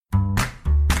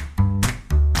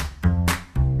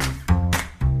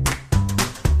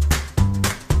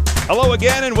Hello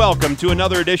again and welcome to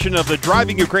another edition of the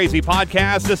Driving You Crazy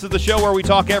podcast. This is the show where we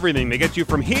talk everything that gets you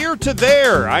from here to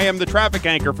there. I am the traffic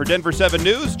anchor for Denver 7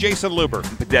 News, Jason Luber.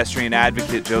 Pedestrian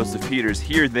advocate Joseph Peters,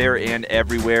 here, there, and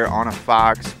everywhere on a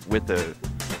Fox with the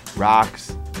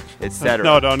rocks, etc.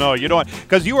 No, you don't,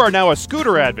 because you are now a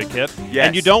scooter advocate, Yes.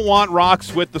 and you don't want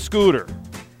rocks with the scooter.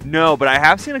 No, but I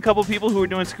have seen a couple people who are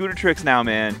doing scooter tricks now,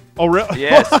 man. Oh, really?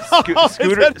 Yes, scootering is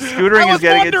getting I was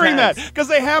wondering intense. that, because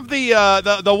they have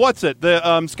the what's it,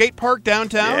 the skate park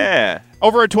downtown? Yeah.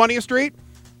 Over at 20th Street?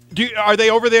 Are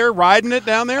they over there riding it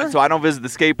down there? So I don't visit the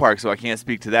skate park, so I can't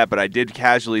speak to that, but I did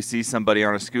casually see somebody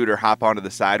on a scooter hop onto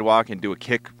the sidewalk and do a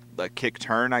kick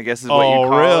turn, I guess is what you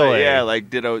call really? it. Yeah, like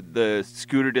the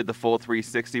scooter did the full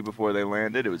 360 before they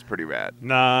landed. It was pretty rad.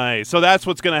 Nice. So that's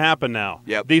what's going to happen now.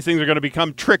 Yep. These things are going to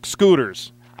become trick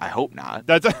scooters. I hope not.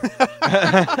 That's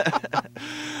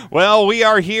Well, we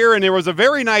are here, and there was a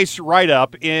very nice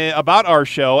write-up about our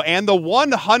show and the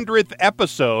 100th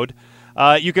episode.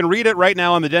 You can read it right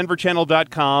now on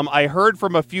thedenverchannel.com. I heard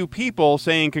from a few people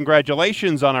saying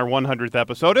congratulations on our 100th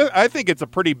episode. I think it's a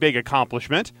pretty big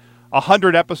accomplishment.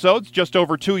 100 episodes, just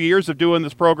over 2 years of doing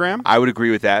this program. I would agree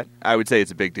with that. I would say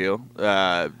it's a big deal.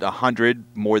 100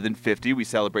 more than 50. We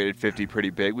celebrated 50 pretty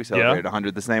big. We celebrated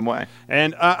 100 the same way.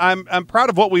 And I'm proud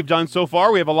of what we've done so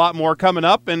far. We have a lot more coming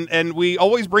up, and we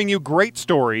always bring you great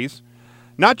stories.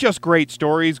 Not just great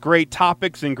stories, great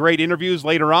topics, and great interviews.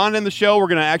 Later on in the show, we're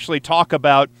going to actually talk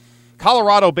about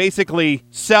Colorado basically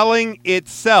selling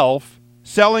its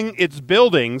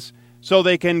buildings so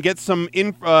they can get some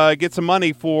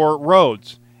money for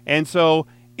roads. And so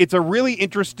it's a really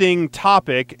interesting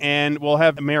topic, and we'll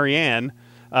have Marianne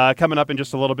coming up in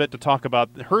just a little bit to talk about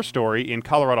her story in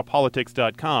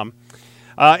coloradopolitics.com.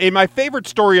 In my favorite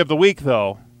story of the week,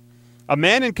 though, a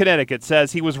man in Connecticut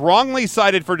says he was wrongly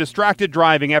cited for distracted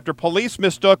driving after police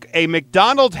mistook a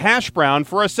McDonald's hash brown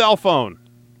for a cell phone.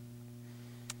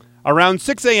 Around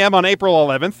 6 a.m. on April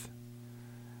 11th,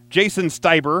 Jason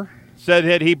Steiber said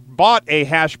that he bought a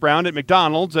hash brown at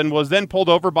McDonald's and was then pulled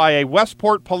over by a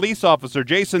Westport police officer.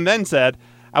 Jason then said,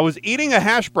 "I was eating a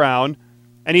hash brown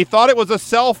and he thought it was a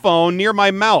cell phone near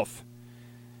my mouth."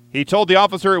 He told the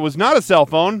officer it was not a cell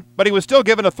phone, but he was still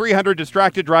given a $300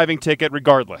 distracted driving ticket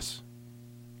regardless.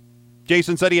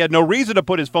 Jason said he had no reason to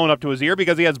put his phone up to his ear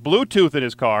because he has Bluetooth in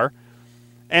his car,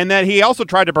 and that he also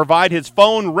tried to provide his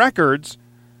phone records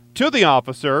to the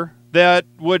officer that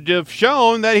would have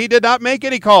shown that he did not make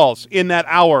any calls in that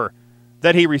hour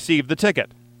that he received the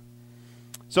ticket.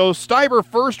 So Steiber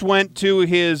first went to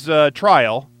his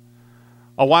trial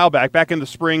a while back in the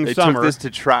summer. They took this to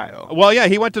trial. Well, yeah,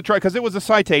 he went to trial because it was a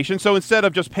citation. So instead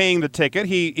of just paying the ticket,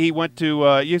 he went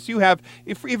to, yes, you have,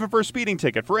 even for a speeding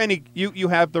ticket, for any, you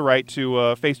have the right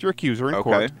to face your accuser in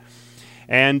court.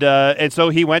 And so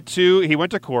he went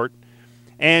to court,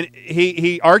 and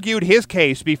he argued his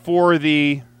case before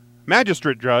the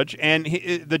magistrate judge, and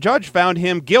the judge found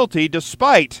him guilty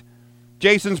despite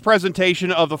Jason's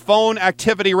presentation of the phone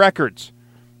activity records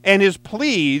and his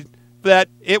plea that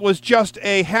it was just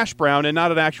a hash brown and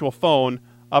not an actual phone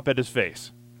up at his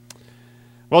face.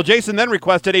 Well, Jason then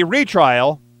requested a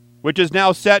retrial, which is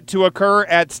now set to occur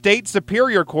at State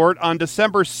Superior Court on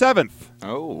December 7th.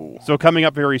 Oh. So coming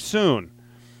up very soon.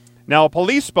 Now, a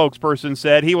police spokesperson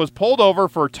said he was pulled over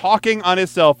for talking on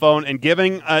his cell phone and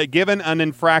given an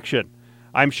infraction.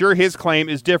 I'm sure his claim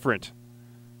is different.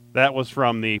 That was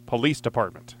from the police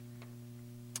department.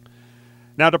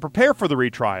 Now, to prepare for the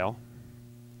retrial,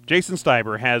 Jason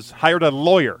Steiber has hired a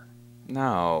lawyer.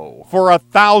 No. For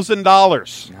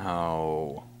 $1,000.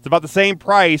 No. It's about the same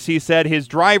price he said his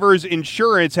driver's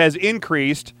insurance has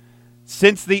increased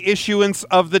since the issuance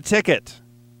of the ticket.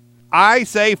 I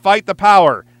say fight the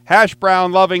power. Hash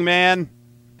brown loving man,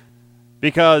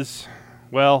 because,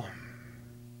 well,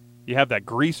 you have that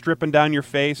grease dripping down your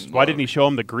face. Why didn't he show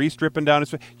him the grease dripping down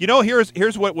his face? You know,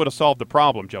 here's what would have solved the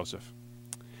problem, Joseph.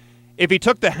 If he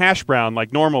took the hash brown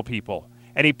like normal people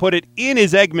and he put it in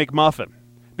his Egg McMuffin,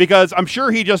 because I'm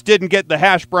sure he just didn't get the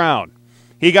hash brown.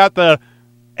 He got the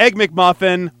Egg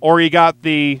McMuffin, or he got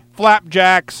the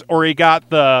flapjacks, or he got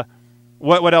the...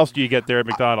 What else do you get there at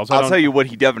McDonald's? I'll tell you what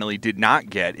he definitely did not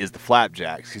get is the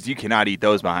flapjacks, because you cannot eat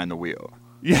those behind the wheel.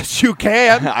 Yes, you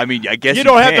can. I mean, I guess you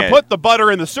don't have to put the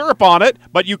butter and the syrup on it,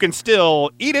 but you can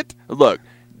still eat it. Look,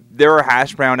 there are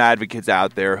hash brown advocates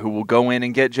out there who will go in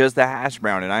and get just the hash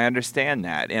brown, and I understand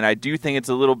that. And I do think it's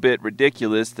a little bit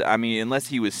ridiculous. I mean, unless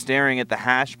he was staring at the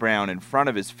hash brown in front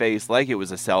of his face like it was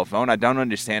a cell phone, I don't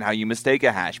understand how you mistake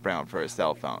a hash brown for a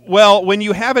cell phone. Well, when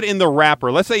you have it in the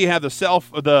wrapper, let's say you have the cell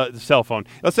phone.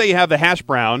 Let's say you have the hash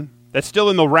brown that's still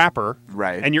in the wrapper.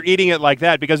 Right. And you're eating it like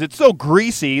that because it's so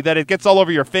greasy that it gets all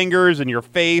over your fingers and your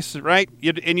face, right?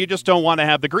 And you just don't want to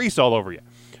have the grease all over you.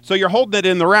 So you're holding it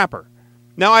in the wrapper.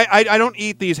 Now, I don't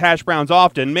eat these hash browns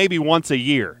often, maybe once a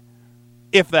year,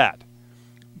 if that.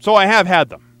 So I have had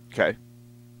them. Okay.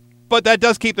 But that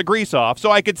does keep the grease off. So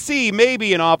I could see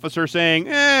maybe an officer saying,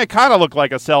 it kind of looked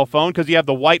like a cell phone because you have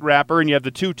the white wrapper and you have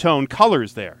the two-tone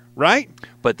colors there, right?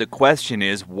 But the question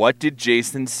is, what did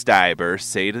Jason Steiber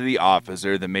say to the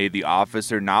officer that made the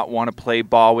officer not want to play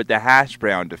ball with the hash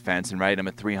brown defense and write him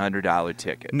a $300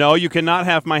 ticket? No, you cannot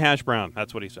have my hash brown.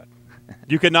 That's what he said.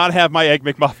 You cannot have my Egg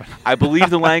McMuffin. I believe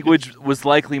the language was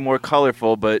likely more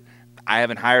colorful, but I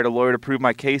haven't hired a lawyer to prove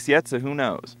my case yet, so who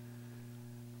knows?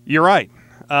 You're right.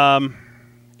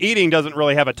 Eating doesn't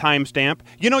really have a timestamp.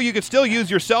 You could still use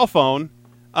your cell phone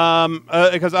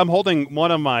because I'm holding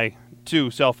one of my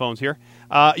 2 cell phones here.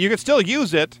 You could still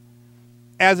use it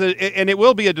and it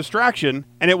will be a distraction,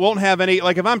 and it won't have any.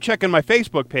 Like if I'm checking my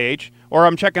Facebook page or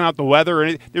I'm checking out the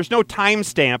weather, there's no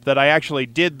timestamp that I actually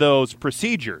did those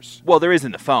procedures. Well, there is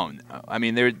in the phone. I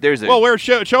mean, there's a. Well,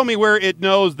 show me where it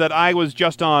knows that I was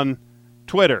just on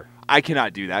Twitter. I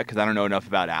cannot do that because I don't know enough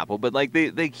about Apple, but like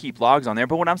they keep logs on there.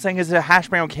 But what I'm saying is a hash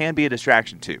brown can be a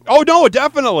distraction too. Oh, no,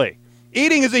 definitely.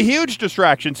 Eating is a huge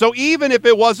distraction. So even if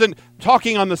it wasn't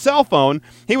talking on the cell phone,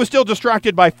 he was still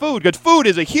distracted by food because food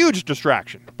is a huge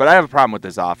distraction. But I have a problem with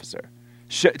this officer.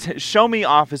 Show me,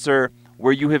 officer,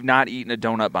 where you have not eaten a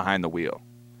donut behind the wheel.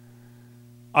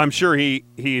 I'm sure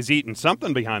he's eaten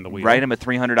something behind the wheel. Write him a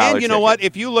 $300 And you know what?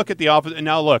 If you look at the office,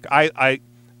 now look, I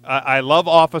love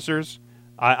officers.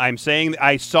 I'm saying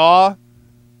I saw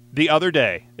the other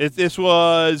day. This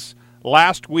was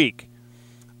last week.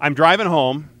 I'm driving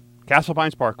home, Castle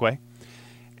Pines Parkway,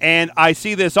 and I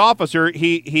see this officer.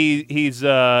 He's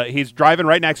driving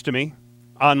right next to me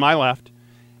on my left,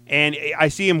 and I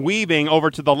see him weaving over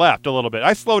to the left a little bit.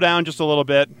 I slow down just a little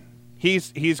bit.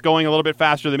 He's going a little bit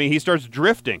faster than me. He starts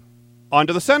drifting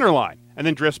onto the center line and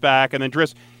then drifts back and then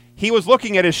drifts. He was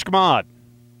looking at his schmod.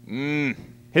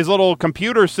 His little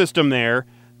computer system there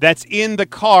that's in the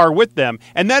car with them.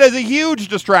 And that is a huge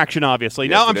distraction, obviously.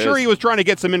 Yes, now, I'm it sure is. he was trying to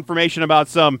get some information about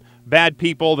some bad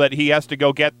people that he has to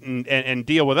go get and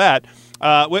deal with that,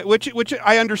 which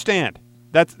I understand.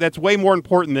 That's way more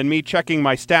important than me checking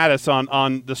my status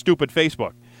on the stupid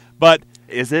Facebook. But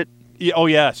is it? Oh,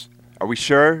 yes. Are we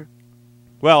sure?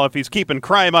 Well, if he's keeping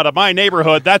crime out of my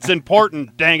neighborhood, that's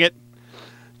important, dang it.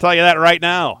 Tell you that right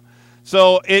now.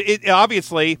 So, it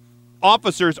obviously,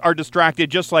 officers are distracted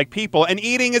just like people, and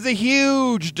eating is a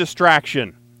huge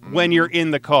distraction when you're in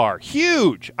the car.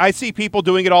 Huge. I see people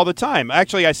doing it all the time.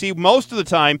 Actually, I see most of the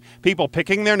time people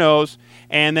picking their nose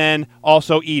and then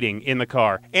also eating in the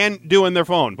car and doing their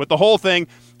phone with the whole thing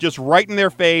just right in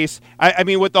their face. I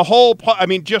mean, with the whole,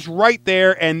 just right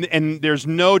there, and there's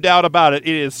no doubt about it.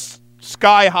 It is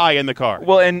sky high in the car.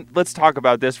 Well, and let's talk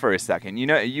about this for a second. You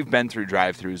know, you've been through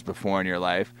drive-thrus before in your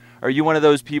life. Are you one of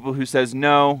those people who says,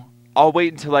 no, I'll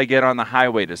wait until I get on the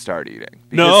highway to start eating?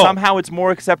 Because somehow it's more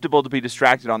acceptable to be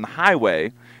distracted on the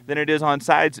highway than it is on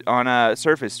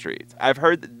surface streets. I've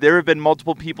heard that there have been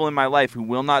multiple people in my life who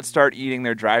will not start eating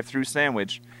their drive-thru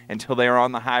sandwich until they are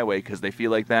on the highway because they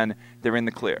feel like then they're in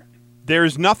the clear.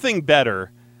 There's nothing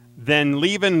better than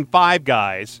leaving Five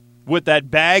Guys with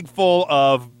that bag full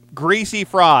of greasy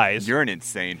fries. You're an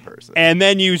insane person. And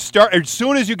then you start, as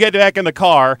soon as you get back in the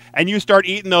car and you start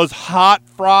eating those hot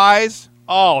fries,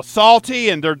 salty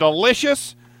and they're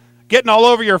delicious, getting all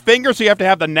over your fingers, so you have to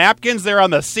have the napkins there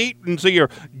on the seat, and so you're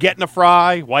getting a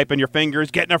fry, wiping your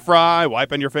fingers, getting a fry,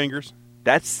 wiping your fingers.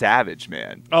 That's savage,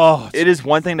 man. Oh, it is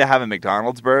one thing to have a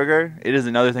McDonald's burger. It is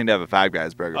another thing to have a Five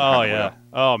Guys burger. Oh, yeah.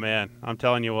 Oh, man. I'm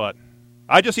telling you what.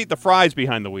 I just eat the fries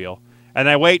behind the wheel, and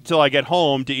I wait till I get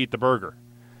home to eat the burger.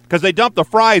 Because they dump the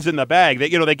fries in the bag. They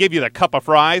give you the cup of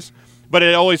fries, but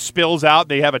it always spills out.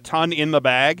 They have a ton in the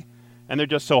bag, and they're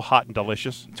just so hot and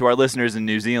delicious. To our listeners in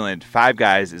New Zealand, Five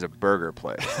Guys is a burger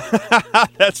place.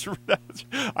 that's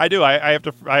I do. I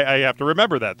have to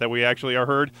remember that we actually are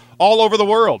heard all over the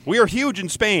world. We are huge in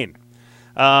Spain,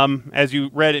 as you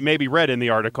read in the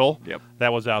article. Yep.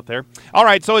 That was out there. All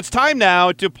right, so it's time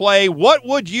now to play What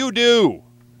Would You Do?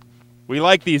 We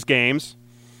like these games.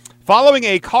 Following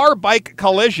a car-bike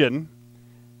collision,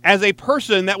 as a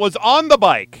person that was on the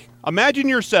bike, imagine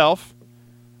yourself,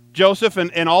 Joseph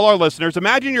and all our listeners,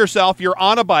 imagine yourself, you're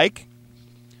on a bike,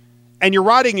 and you're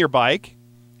riding your bike,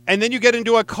 and then you get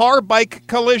into a car-bike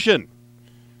collision.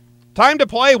 Time to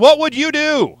play What Would You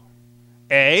Do?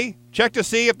 A, check to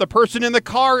see if the person in the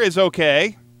car is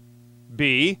okay.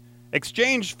 B,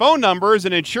 exchange phone numbers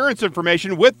and insurance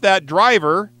information with that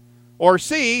driver. Or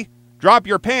C, drop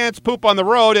your pants, poop on the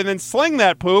road, and then sling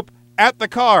that poop at the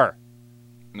car?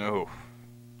 No.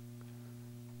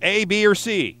 A, B, or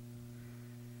C?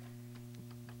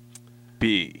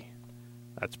 B.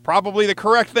 That's probably the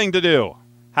correct thing to do.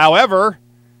 However,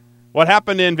 what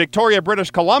happened in Victoria,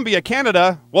 British Columbia,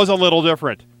 Canada was a little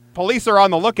different. Police are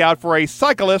on the lookout for a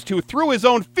cyclist who threw his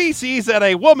own feces at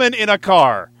a woman in a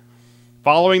car.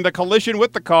 Following the collision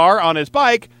with the car on his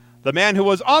bike, the man who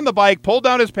was on the bike pulled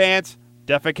down his pants,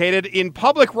 defecated in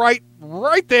public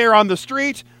right there on the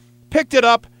street, picked it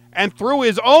up, and threw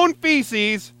his own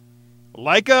feces,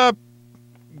 like a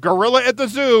gorilla at the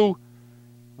zoo,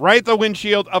 right at the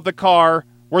windshield of the car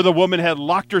where the woman had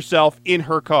locked herself in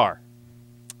her car.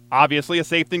 Obviously a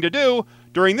safe thing to do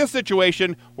during this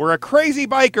situation where a crazy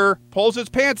biker pulls his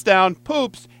pants down,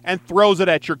 poops, and throws it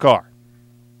at your car.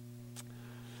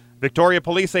 Victoria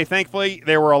police say thankfully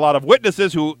there were a lot of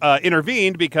witnesses who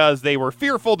intervened because they were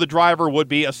fearful the driver would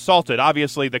be assaulted.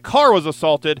 Obviously the car was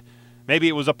assaulted. Maybe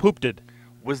it was a poopted.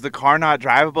 Was the car not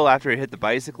drivable after it hit the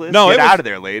bicyclist? No, Get it was, out of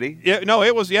there, lady. It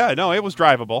was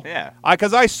drivable. Yeah.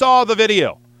 Because I saw the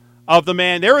video of the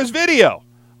man. There is video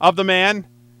of the man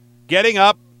getting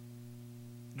up,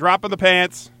 dropping the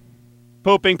pants,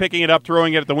 pooping, picking it up,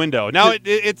 throwing it at the window. Now,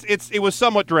 it was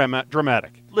somewhat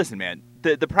dramatic. Listen, man,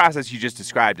 the process you just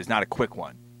described is not a quick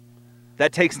one.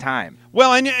 That takes time.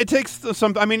 Well, and it takes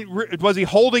some, I mean, was he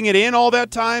holding it in all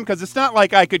that time? Because it's not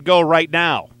like I could go right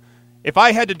now. If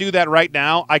I had to do that right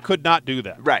now, I could not do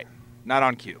that. Right. Not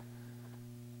on cue.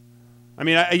 I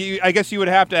mean, I guess you would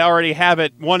have to already have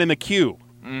it one in the queue.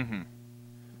 Mm-hmm.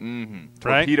 Mm-hmm.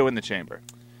 Right? Torpedo in the chamber.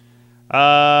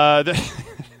 Now,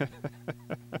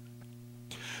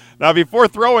 before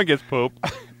throwing his poop,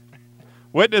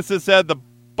 witnesses said the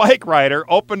bike rider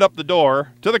opened up the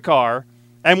door to the car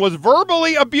and was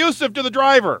verbally abusive to the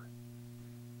driver.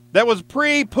 That was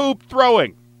pre-poop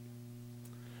throwing.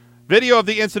 Video of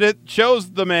the incident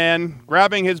shows the man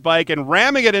grabbing his bike and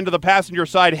ramming it into the passenger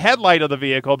side headlight of the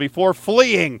vehicle before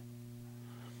fleeing.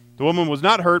 The woman was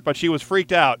not hurt, but she was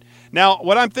freaked out. Now,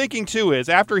 what I'm thinking, too, is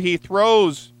after he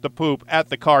throws the poop at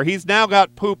the car, he's now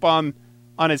got poop on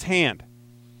his hand.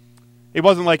 It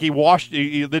wasn't like he washed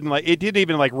it didn't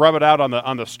even like rub it out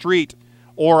on the street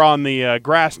or on the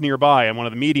grass nearby on one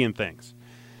of the median things.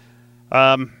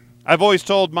 I've always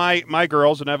told my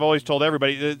girls, and I've always told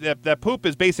everybody, that poop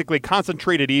is basically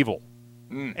concentrated evil.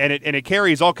 And it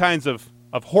carries all kinds of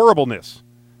horribleness.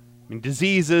 I mean,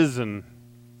 diseases and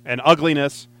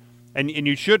ugliness. And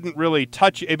you shouldn't really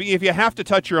touch, if you have to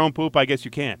touch your own poop, I guess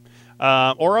you can.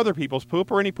 Or other people's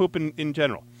poop, or any poop in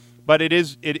general. But it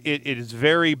is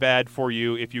very bad for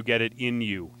you if you get it in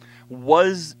you.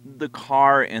 Was the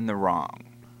car in the wrong?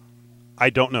 I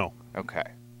don't know. Okay.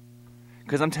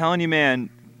 Because I'm telling you, man,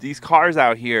 these cars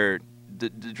out here, the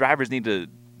drivers need to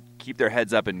keep their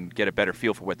heads up and get a better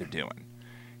feel for what they're doing.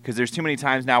 Because there's too many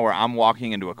times now where I'm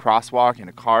walking into a crosswalk and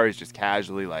a car is just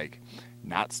casually like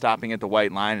not stopping at the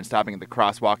white line and stopping at the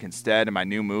crosswalk instead. And my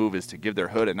new move is to give their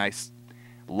hood a nice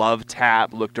love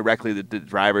tap, look directly at the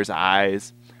driver's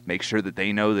eyes, make sure that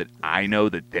they know that I know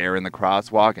that they're in the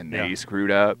crosswalk and they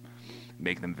screwed up,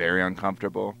 make them very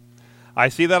uncomfortable. I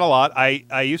see that a lot.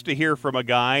 I used to hear from a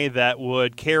guy that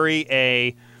would carry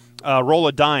a roll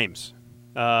of dimes,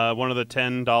 one of the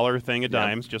 $10 thing of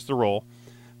dimes, just the roll,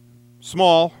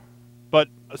 small, but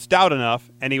stout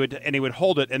enough, and he would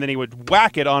hold it, and then he would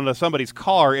whack it onto somebody's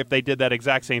car if they did that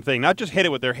exact same thing. Not just hit it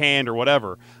with their hand or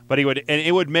whatever, but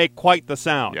it would make quite the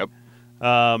sound. Yep.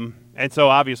 And so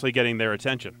obviously getting their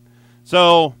attention.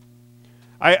 So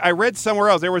I read somewhere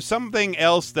else. There was something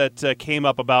else that came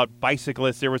up about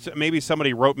bicyclists. There was maybe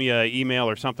somebody wrote me an email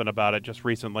or something about it just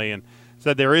recently and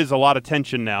said there is a lot of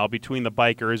tension now between the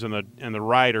bikers and the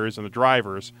riders and the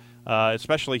drivers,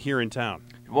 especially here in town.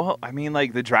 Well, I mean,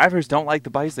 like, the drivers don't like the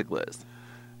bicyclists.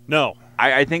 No.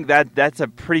 I think that's a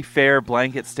pretty fair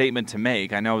blanket statement to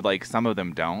make. I know, like, some of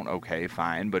them don't. Okay,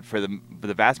 fine. But for the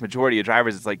vast majority of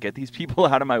drivers, it's like, get these people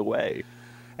out of my way.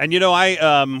 And,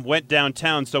 I went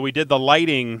downtown, so we did the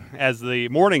lighting as the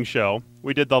morning show.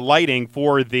 We did the lighting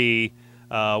for the,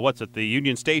 the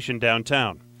Union Station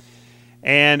downtown.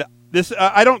 And this,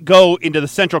 I don't go into the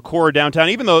central core of downtown,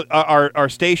 even though our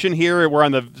station here, we're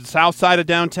on the south side of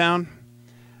downtown.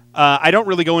 I don't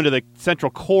really go into the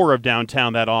central core of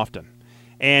downtown that often.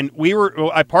 And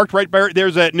I parked right by,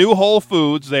 there's that new Whole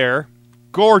Foods there.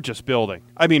 Gorgeous building.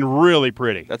 I mean, really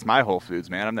pretty. That's my Whole Foods,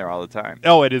 man. I'm there all the time.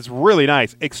 Oh, it is really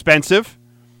nice. Expensive.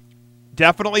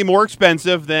 Definitely more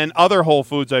expensive than other Whole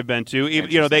Foods I've been to.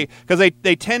 Because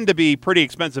they tend to be pretty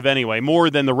expensive anyway, more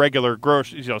than the regular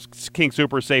grocery, King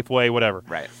Super, Safeway, whatever.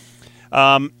 Right.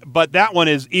 But that one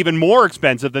is even more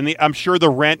expensive than I'm sure the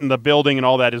rent and the building and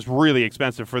all that is really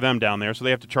expensive for them down there, so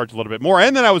they have to charge a little bit more.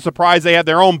 And then I was surprised they had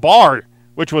their own bar,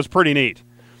 which was pretty neat.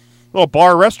 Little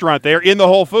bar restaurant there in the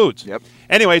Whole Foods. Yep.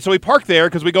 Anyway, so we park there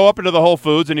because we go up into the Whole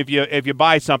Foods, and if you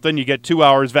buy something, you get 2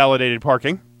 hours validated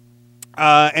parking.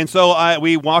 And so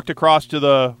we walked across to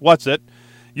the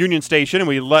Union Station, and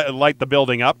we light the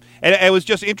building up. And it was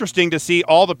just interesting to see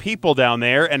all the people down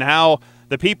there and how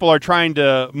the people are trying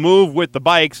to move with the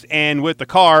bikes and with the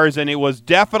cars, and it was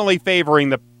definitely favoring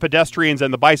the pedestrians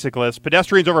and the bicyclists.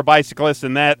 Pedestrians over bicyclists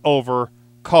and that over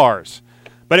cars.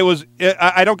 But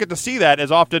I don't get to see that as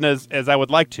often as I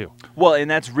would like to. Well, and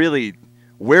that's really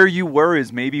where you were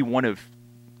is maybe one of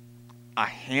a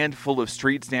handful of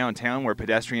streets downtown where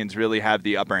pedestrians really have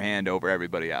the upper hand over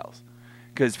everybody else.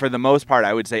 Because for the most part,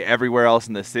 I would say everywhere else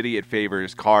in the city, it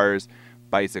favors cars,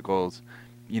 bicycles,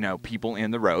 people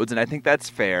in the roads. And I think that's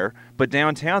fair. But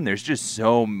downtown, there's just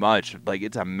so much. Like,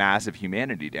 it's a massive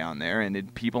humanity down there.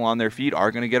 And people on their feet are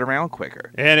going to get around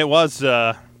quicker. And it was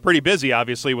pretty busy,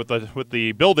 obviously, with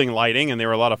the building lighting. And there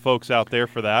were a lot of folks out there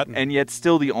for that. And yet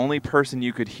still the only person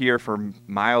you could hear for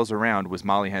miles around was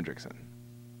Molly Hendrickson.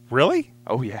 Really?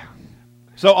 Oh, yeah.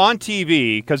 So on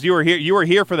TV, because you were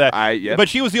here for that, yep. But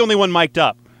she was the only one mic'd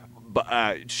up.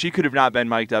 But she could have not been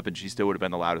mic'd up, and she still would have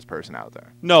been the loudest person out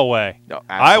there. No way. No,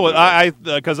 absolutely.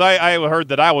 I heard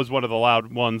that I was one of the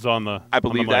loud ones on the. I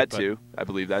believe mic, that too. I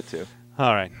believe that too.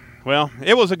 All right. Well,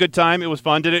 it was a good time. It was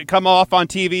fun. Did it come off on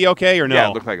TV okay or no? Yeah,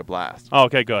 it looked like a blast. Oh,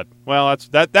 okay, good. Well,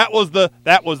 that was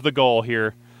the goal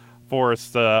here for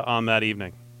us on that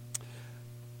evening.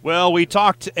 Well, we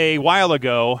talked a while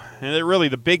ago, and really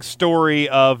the big story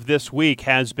of this week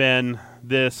has been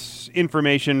this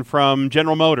information from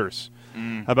General Motors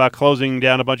about closing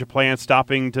down a bunch of plants,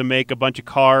 stopping to make a bunch of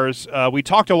cars. We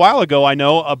talked a while ago, I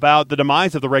know, about the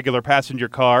demise of the regular passenger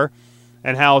car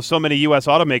and how so many U.S.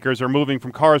 automakers are moving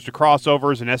from cars to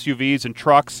crossovers and SUVs and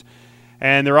trucks,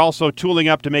 and they're also tooling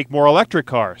up to make more electric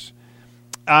cars.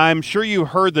 I'm sure you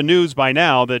heard the news by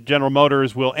now that General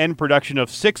Motors will end production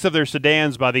of 6 of their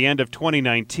sedans by the end of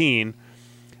 2019.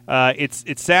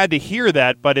 It's sad to hear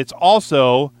that, but it's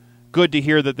also good to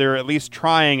hear that they're at least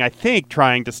trying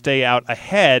to stay out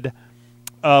ahead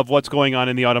of what's going on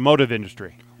in the automotive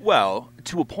industry. Well,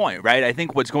 to a point, right? I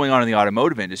think what's going on in the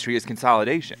automotive industry is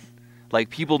consolidation. Like,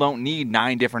 people don't need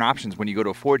 9 different options when you go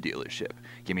to a Ford dealership.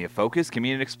 Give me a Focus, give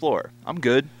me an Explorer. I'm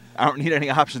good. I don't need any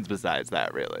options besides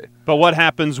that, really. But what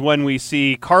happens when we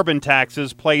see carbon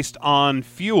taxes placed on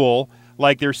fuel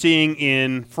like they're seeing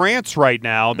in France right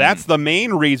now? That's the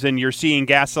main reason you're seeing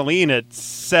gasoline at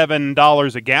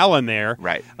 $7 a gallon there.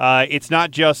 Right. It's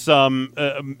not just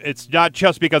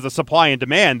because of supply and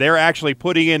demand. They're actually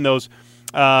putting in those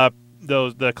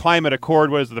the climate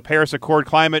accord, the Paris Accord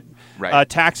climate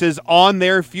taxes on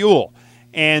their fuel.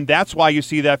 And that's why you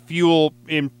see that fuel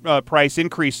price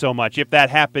increase so much. If that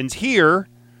happens here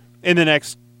in the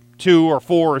next 2 or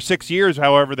 4 or 6 years,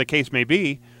 however the case may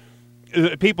be,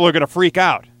 people are going to freak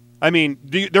out. I mean,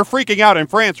 they're freaking out in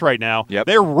France right now. Yep.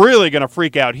 They're really going to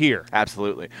freak out here.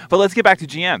 Absolutely. But let's get back to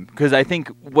GM, because I think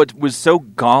what was so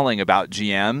galling about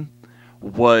GM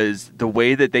was the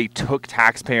way that they took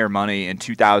taxpayer money in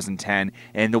 2010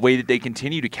 and the way that they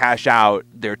continue to cash out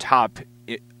their top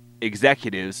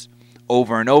executives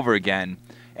over and over again,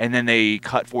 and then they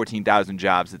cut 14,000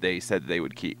 jobs that they said that they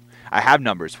would keep. I have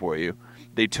numbers for you.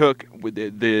 They took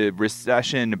the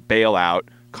recession bailout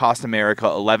cost America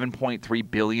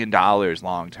 $11.3 billion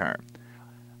long term.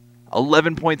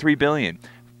 $11.3 billion.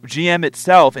 GM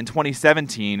itself in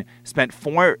 2017 spent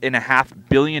 $4.5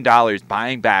 billion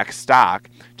buying back stock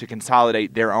to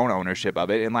consolidate their own ownership of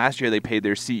it. And last year they paid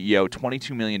their CEO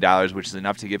 $22 million, which is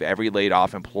enough to give every laid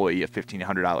off employee a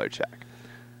 $1,500 check.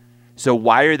 So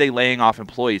why are they laying off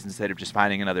employees instead of just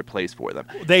finding another place for them?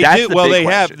 They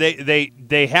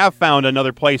have found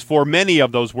another place for many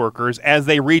of those workers as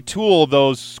they retool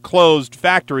those closed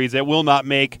factories that will not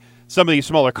make some of these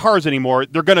smaller cars anymore.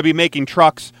 They're going to be making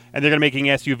trucks, and they're going to be making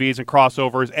SUVs and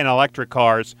crossovers and electric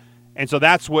cars. And so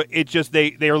that's what it's just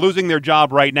they are losing their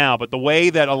job right now. But the way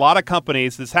that a lot of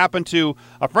companies, this happened to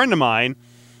a friend of mine,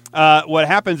 what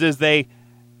happens is they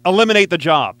eliminate the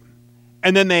job,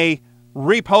 and then they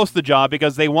repost the job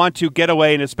because they want to get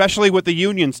away, and especially with the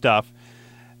union stuff,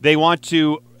 they want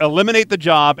to eliminate the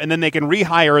job, and then they can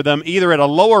rehire them either at a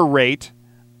lower rate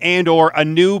and or a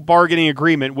new bargaining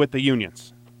agreement with the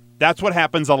unions. That's what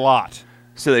happens a lot.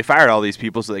 So they fired all these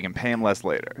people so they can pay them less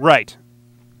later. Right.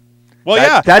 Well,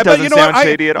 that doesn't sound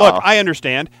shady at all. Look, I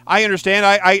understand.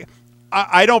 I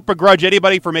don't begrudge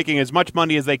anybody for making as much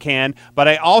money as they can, but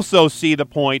I also see the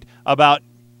point about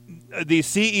these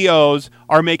CEOs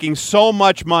are making so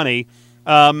much money.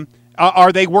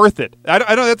 Are they worth it?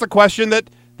 I know that's a question that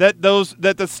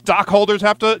the stockholders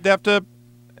have to.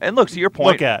 And look, to your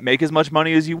point, Look at. make as much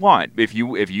money as you want. If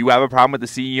you have a problem with the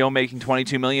CEO making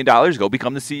 $22 million, go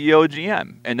become the CEO of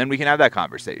GM, and then we can have that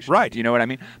conversation. Right. You know what I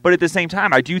mean? But at the same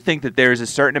time, I do think that there's a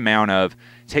certain amount of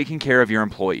taking care of your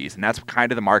employees, and that's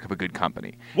kind of the mark of a good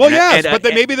company. Well, but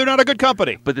maybe they're not a good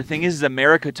company. But the thing is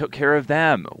America took care of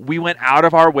them. We went out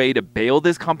of our way to bail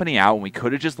this company out, and we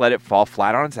could have just let it fall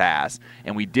flat on its ass,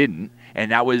 and we didn't.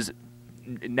 And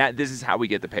this is how we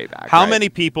get the payback. How right? many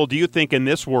people do you think in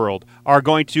this world are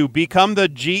going to become the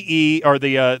GE or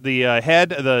the head,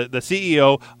 the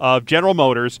CEO of General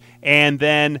Motors, and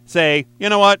then say, you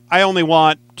know what, I only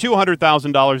want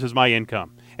 $200,000 as my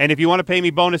income, and if you want to pay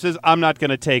me bonuses, I'm not going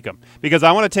to take them because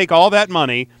I want to take all that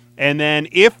money. And then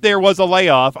if there was a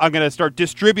layoff, I'm going to start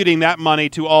distributing that money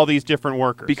to all these different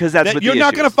workers. Because that's what you're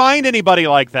not going to find anybody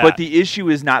like that. But the issue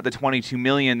is not the $22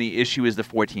 million. The issue is the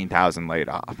 14,000 laid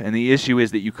off. And the issue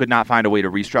is that you could not find a way to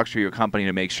restructure your company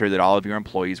to make sure that all of your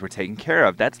employees were taken care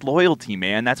of. That's loyalty,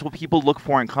 man. That's what people look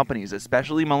for in companies,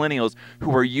 especially millennials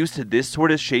who are used to this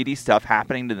sort of shady stuff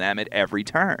happening to them at every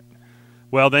turn.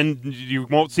 Well, then you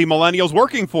won't see millennials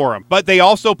working for them. But they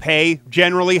also pay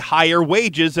generally higher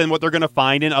wages than what they're going to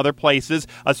find in other places,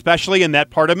 especially in that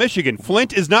part of Michigan.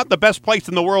 Flint is not the best place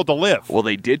in the world to live. Well,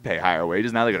 they did pay higher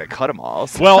wages. Now they're going to cut them all.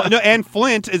 So. Well, no, and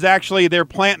Flint is actually, their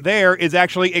plant there is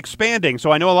actually expanding.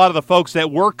 So I know a lot of the folks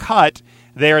that were cut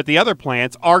there at the other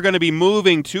plants are going to be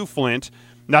moving to Flint.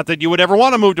 Not that you would ever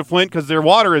want to move to Flint because their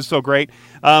water is so great,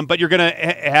 but you're going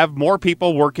to have more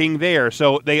people working there.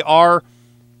 So they are...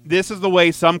 This is the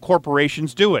way some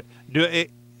corporations do it.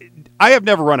 I have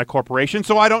never run a corporation,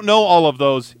 so I don't know all of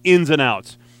those ins and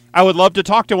outs. I would love to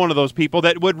talk to one of those people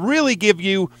that would really give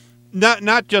you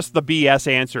not just the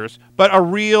BS answers, but a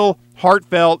real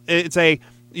heartfelt,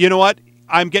 you know what,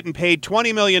 I'm getting paid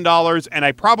 $20 million and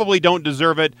I probably don't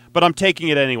deserve it, but I'm taking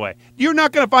it anyway. You're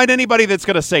not going to find anybody that's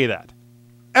going to say that.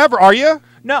 Ever, are you?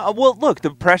 No, well, look, the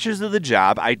pressures of the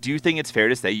job, I do think it's fair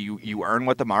to say you earn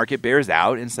what the market bears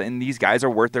out, and these guys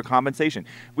are worth their compensation.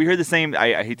 We hear the same,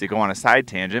 I hate to go on a side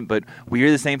tangent, but we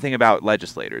hear the same thing about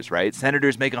legislators, right?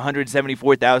 Senators make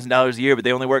 $174,000 a year, but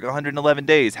they only work 111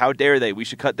 days. How dare they? We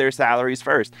should cut their salaries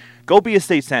first. Go be a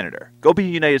state senator. Go be a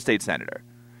United States senator.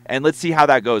 And let's see how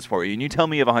that goes for you. And you tell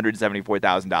me if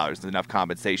 $174,000 is enough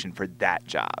compensation for that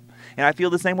job. And I feel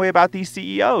the same way about these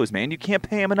CEOs, man. You can't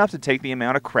pay them enough to take the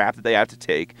amount of crap that they have to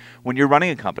take when you're running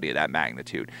a company of that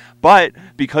magnitude. But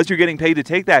because you're getting paid to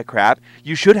take that crap,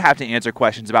 you should have to answer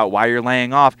questions about why you're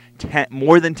laying off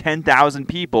more than 10,000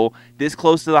 people this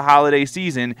close to the holiday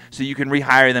season so you can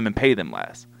rehire them and pay them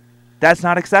less. That's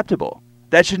not acceptable.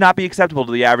 That should not be acceptable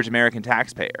to the average American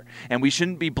taxpayer. And we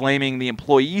shouldn't be blaming the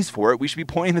employees for it. We should be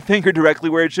pointing the finger directly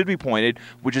where it should be pointed,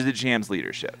 which is at GM's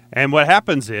leadership. And what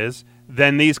happens is,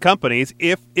 then these companies,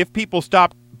 if people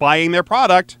stop buying their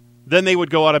product, then they would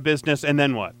go out of business, and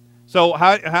then what? So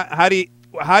how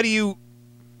do you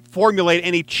formulate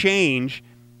any change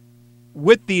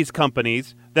with these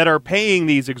companies that are paying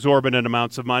these exorbitant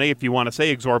amounts of money, if you want to say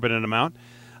exorbitant amount,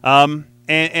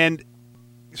 and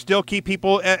still keep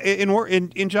people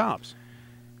in jobs?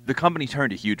 The company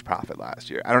turned a huge profit last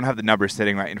year. I don't have the numbers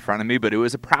sitting right in front of me, but it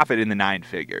was a profit in the 9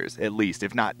 figures, at least,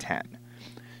 if not 10.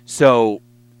 So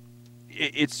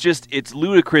it's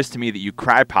ludicrous to me that you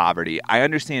cry poverty. I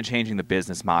understand changing the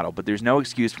business model, but there's no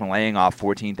excuse for laying off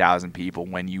 14,000 people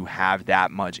when you have that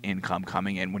much income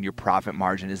coming in, when your profit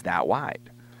margin is that wide.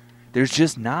 There's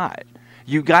just not.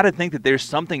 You got to think that there's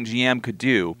something GM could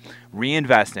do,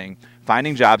 reinvesting,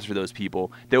 finding jobs for those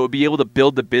people that would be able to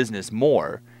build the business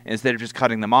more instead of just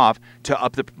cutting them off to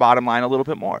up the bottom line a little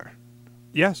bit more.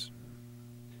 Yes.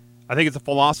 I think it's a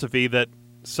philosophy that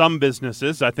some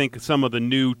businesses, I think some of the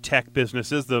new tech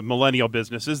businesses, the millennial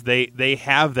businesses, they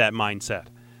have that mindset.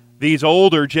 These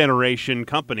older generation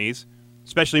companies,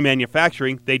 especially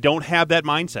manufacturing, they don't have that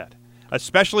mindset,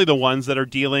 especially the ones that are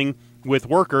dealing with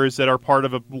workers that are part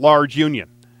of a large union.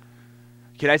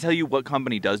 Can I tell you what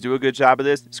company does do a good job of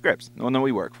this? Scripps, the one that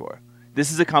we work for. This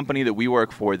is a company that we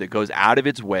work for that goes out of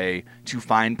its way to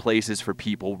find places for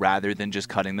people rather than just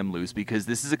cutting them loose, because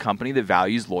this is a company that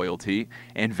values loyalty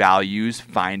and values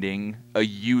finding a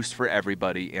use for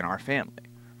everybody in our family,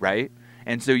 right?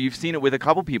 And so you've seen it with a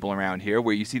couple people around here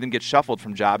where you see them get shuffled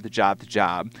from job to job to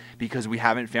job because we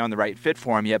haven't found the right fit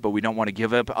for them yet, but we don't want to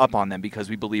give up on them because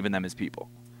we believe in them as people,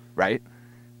 right?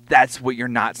 That's what you're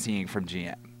not seeing from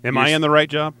GM. Am I in the right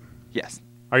job? Yes.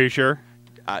 Are you sure?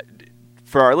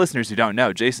 For our listeners who don't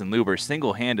know, Jason Luber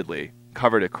single-handedly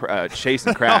covered a chase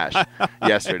and crash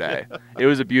yesterday. It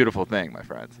was a beautiful thing, my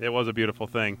friends. It was a beautiful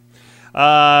thing.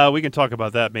 We can talk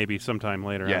about that maybe sometime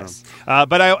later. Yes.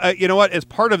 But I you know what? As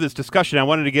part of this discussion, I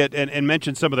wanted to get and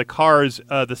mention some of the cars,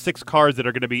 the 6 cars that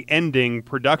are going to be ending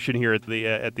production here at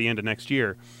the end of next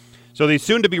year. So these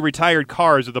soon-to-be retired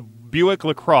cars are the Buick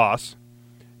LaCrosse.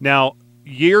 Now,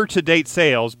 year-to-date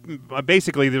sales,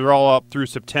 basically they're all up through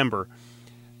September,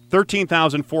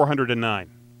 13,409.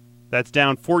 That's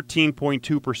down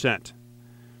 14.2%.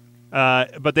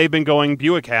 But they've been going,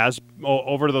 Buick has,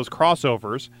 over to those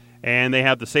crossovers, and they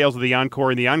have the sales of the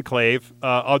Encore and the Enclave.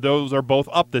 Those are both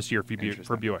up this year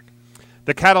for Buick.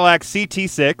 The Cadillac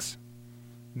CT6,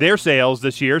 their sales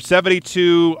this year,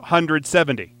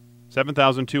 7,270,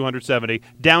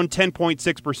 down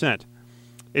 10.6%.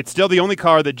 It's still the only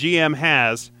car that GM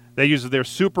has that uses their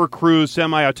Super Cruise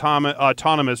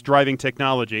semi-autonomous driving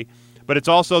technology, but it's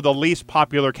also the least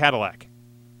popular Cadillac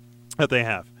that they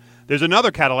have. There's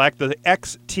another Cadillac, the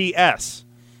XTS.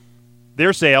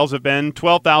 Their sales have been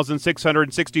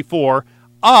 12,664,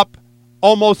 up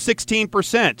almost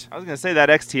 16%. I was going to say that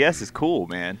XTS is cool,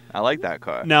 man. I like that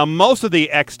car. Now, most of the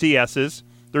XTSs,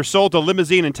 they're sold to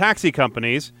limousine and taxi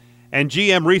companies, and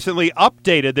GM recently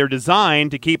updated their design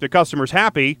to keep their customers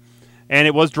happy, and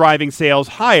it was driving sales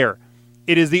higher.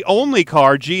 It is the only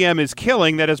car GM is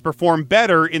killing that has performed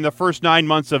better in the first 9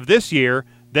 months of this year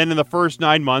than in the first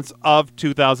 9 months of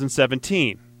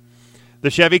 2017. The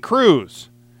Chevy Cruze.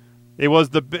 It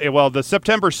was the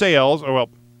September sales,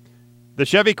 the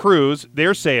Chevy Cruze,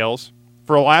 their sales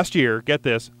for last year, get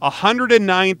this,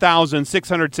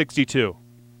 109,662.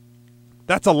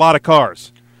 That's a lot of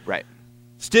cars. Right.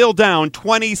 Still down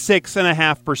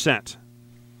 26.5%.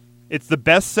 It's the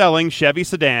best-selling Chevy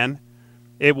sedan.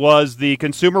 It was the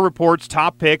Consumer Reports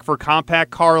top pick for compact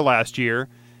car last year.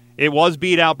 It was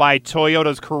beat out by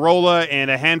Toyota's Corolla and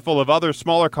a handful of other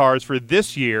smaller cars for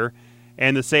this year,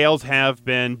 and the sales have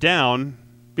been down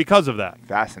because of that.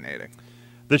 Fascinating.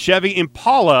 The Chevy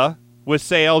Impala, with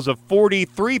sales of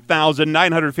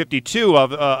 43,952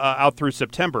 out through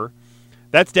September,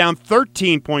 that's down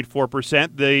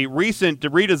 13.4%. The recent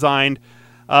redesign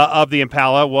of the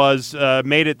Impala was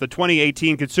made it the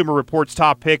 2018 Consumer Reports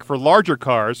top pick for larger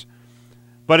cars,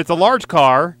 but it's a large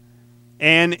car,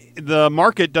 and the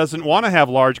market doesn't want to have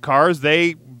large cars.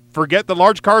 They forget that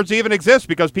large cars even exist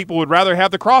because people would rather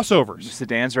have the crossovers.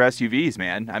 Sedans or SUVs,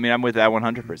 man. I mean, I'm with that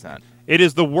 100%. It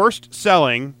is the worst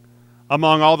selling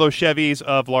among all those Chevys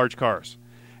of large cars.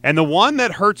 And the one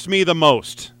that hurts me the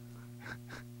most,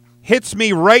 hits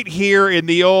me right here in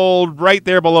the old, right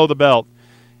there below the belt,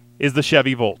 is the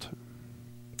Chevy Volt.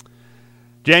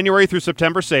 January through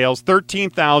September sales,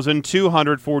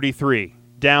 13,243,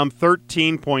 down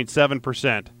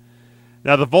 13.7%.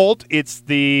 Now, the Volt, it's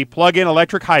the plug-in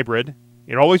electric hybrid.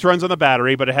 It always runs on the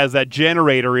battery, but it has that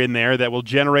generator in there that will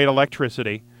generate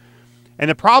electricity. And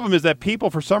the problem is that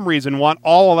people, for some reason, want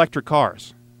all-electric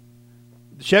cars.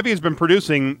 Chevy has been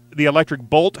producing the electric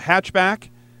Bolt hatchback.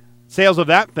 Sales of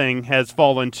that thing has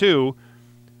fallen, too.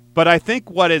 But I think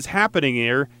what is happening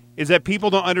here is that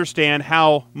people don't understand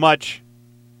how much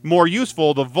more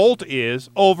useful the Volt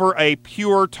is over a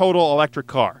pure total electric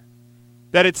car.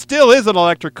 That it still is an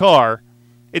electric car.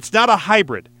 It's not a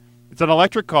hybrid. It's an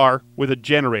electric car with a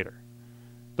generator.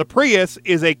 The Prius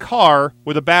is a car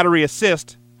with a battery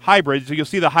assist hybrid. So you'll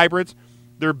see the hybrids.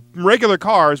 They're regular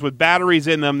cars with batteries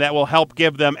in them that will help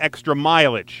give them extra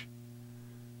mileage.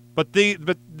 But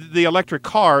the electric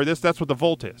car, that's what the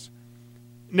Volt is.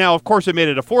 Now, of course, it made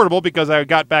it affordable because I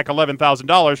got back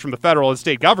 $11,000 from the federal and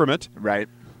state government. Right.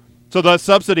 So the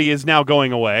subsidy is now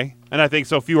going away, and I think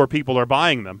so fewer people are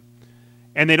buying them.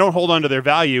 And they don't hold on to their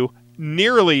value.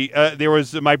 Nearly, there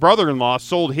was my brother-in-law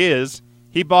sold his.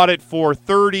 He bought it for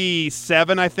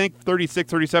 37, I think, 36,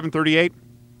 37, 38.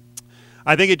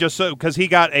 I think it just because he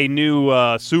got a new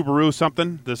Subaru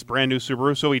something, this brand new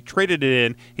Subaru, so he traded it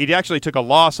in. He actually took a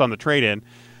loss on the trade-in.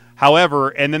 However,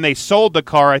 and then they sold the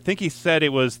car. I think he said it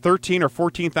was $13,000 or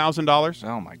 $14,000.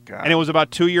 Oh my God! And it was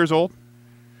about 2 years old.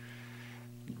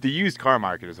 The used car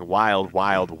market is a wild,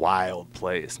 wild, wild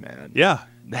place, man. Yeah.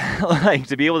 Like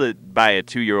to be able to buy a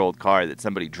 2-year-old car that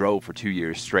somebody drove for 2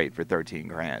 years straight for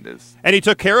 $13,000 is. And he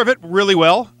took care of it really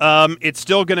well. It's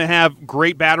still going to have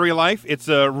great battery life. It's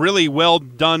a really well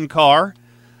done car.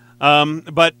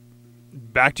 But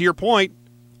back to your point,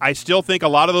 I still think a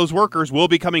lot of those workers will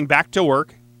be coming back to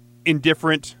work in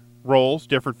different roles,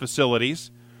 different facilities.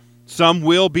 Some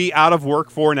will be out of work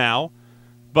for now,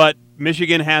 but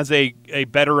Michigan has a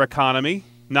better economy,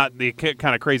 not the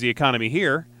kind of crazy economy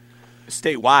here.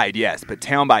 Statewide, yes, but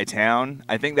town by town,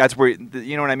 I think that's where,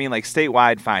 you know what I mean? Like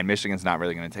statewide, fine, Michigan's not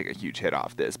really going to take a huge hit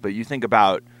off this, but you think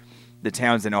about the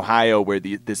towns in Ohio where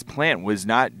this plant was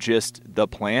not just the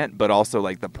plant, but also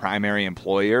like the primary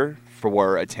employer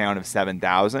for a town of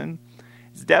 7,000.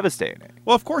 It's devastating.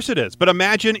 Well, of course it is. But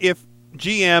imagine if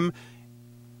GM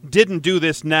didn't do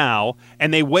this now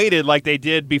and they waited like they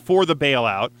did before the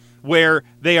bailout, where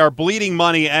they are bleeding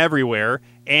money everywhere,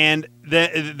 and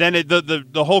then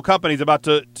the whole company's about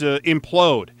to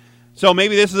implode. So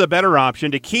maybe this is a better option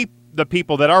to keep the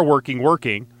people that are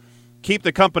working, keep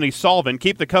the company solvent,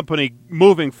 keep the company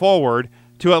moving forward,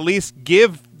 to at least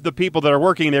give the people that are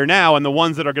working there now and the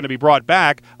ones that are going to be brought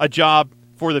back a job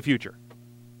for the future.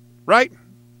 Right?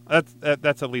 That's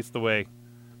at least the way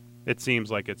it seems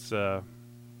like it's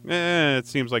it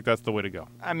seems like that's the way to go.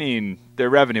 I mean,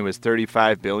 their revenue was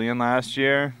 $35 billion last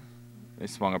year. They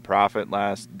swung a profit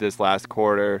this last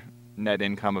quarter, net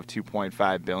income of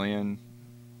 $2.5 billion.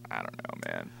 I don't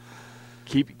know, man.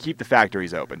 Keep the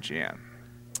factories open, GM.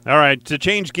 All right, to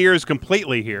change gears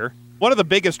completely here, one of the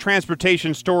biggest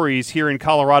transportation stories here in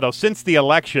Colorado since the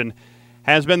election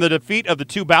has been the defeat of the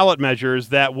two ballot measures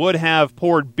that would have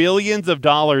poured billions of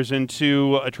dollars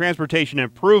into transportation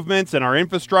improvements and our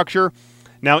infrastructure.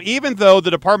 Now, even though the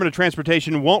Department of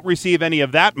Transportation won't receive any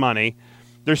of that money,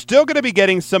 they're still going to be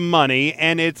getting some money,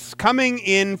 and it's coming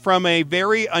in from a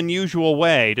very unusual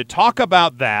way. To talk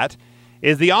about that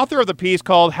is the author of the piece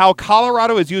called How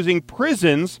Colorado is Using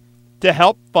Prisons to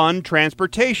Help Fund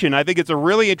Transportation. I think it's a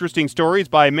really interesting story. It's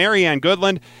by Marianne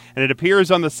Goodland, and it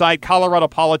appears on the site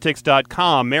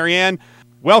coloradopolitics.com. Marianne,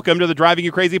 welcome to the Driving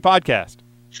You Crazy podcast.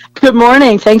 Good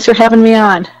morning. Thanks for having me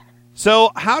on.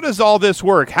 So how does all this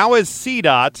work? How is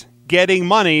CDOT getting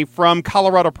money from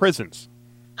Colorado prisons?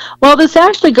 Well, this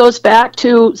actually goes back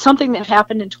to something that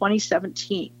happened in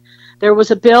 2017. There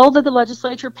was a bill that the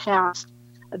legislature passed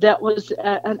that was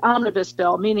an omnibus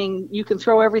bill, meaning you can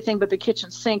throw everything but the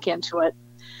kitchen sink into it.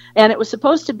 And it was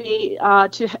supposed to be,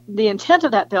 the intent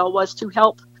of that bill was to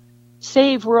help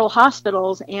save rural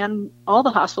hospitals and all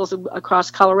the hospitals across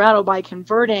Colorado by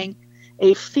converting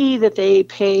a fee that they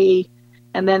pay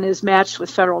and then is matched with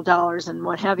federal dollars and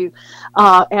what have you.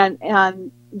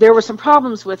 And there were some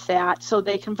problems with that, so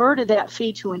they converted that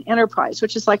fee to an enterprise,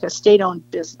 which is like a state-owned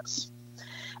business.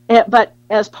 But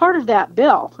as part of that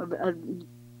bill,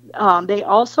 they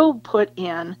also put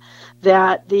in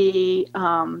that the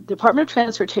Department of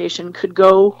Transportation could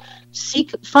go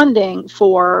seek funding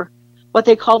for what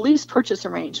they call lease purchase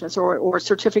arrangements or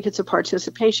certificates of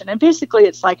participation. And basically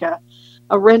it's like a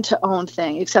rent-to-own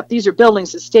thing, except these are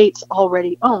buildings the state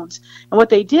already owns. And what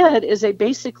they did is they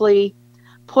basically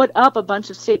put up a bunch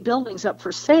of state buildings up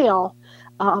for sale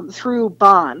through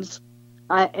bonds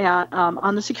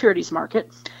on the securities market.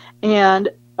 And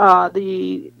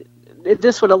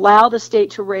this would allow the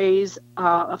state to raise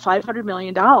 $500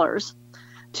 million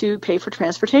to pay for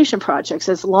transportation projects,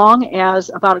 as long as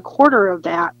about a quarter of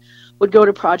that would go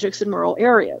to projects in rural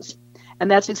areas. And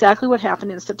that's exactly what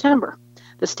happened in September.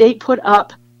 The state put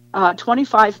up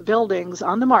 25 buildings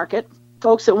on the market.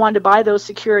 Folks that wanted to buy those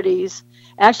securities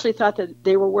actually thought that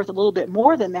they were worth a little bit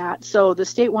more than that. So the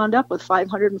state wound up with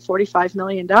 $545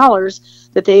 million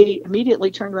that they immediately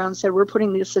turned around and said, we're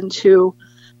putting this into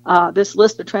this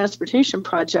list of transportation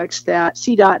projects that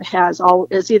CDOT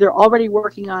is either already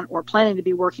working on or planning to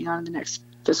be working on in the next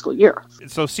fiscal year.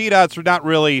 So CDOT's not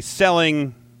really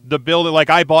selling the building.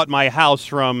 Like I bought my house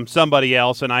from somebody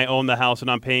else and I own the house and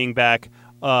I'm paying back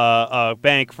a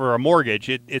bank for a mortgage.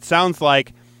 It sounds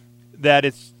like that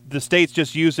it's the state's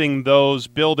just using those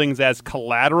buildings as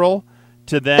collateral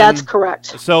to then. That's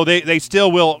correct. So they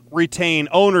still will retain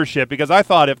ownership, because I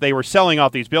thought if they were selling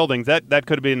off these buildings, that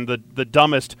could have been the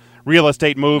dumbest real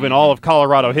estate move in all of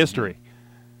Colorado history.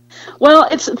 Well,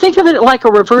 think of it like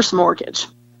a reverse mortgage,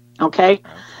 okay?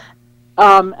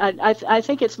 I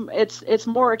think it's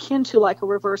more akin to like a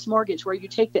reverse mortgage, where you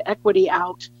take the equity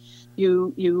out,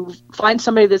 you find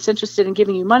somebody that's interested in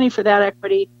giving you money for that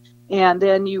equity, and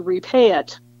then you repay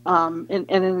it. And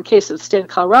in the case of the state of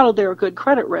Colorado, they're a good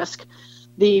credit risk.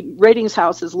 The ratings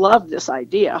houses loved this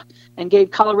idea and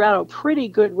gave Colorado pretty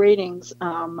good ratings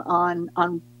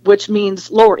on which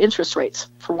means lower interest rates,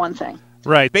 for one thing.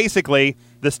 Right. Basically,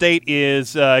 the state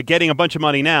is getting a bunch of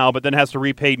money now, but then has to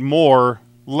repay more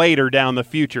later down the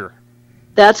future.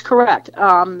 That's correct.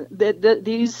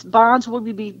 These bonds will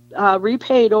be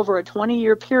repaid over a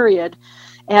 20-year period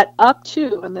at up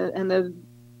to, and the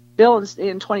bill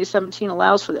in 2017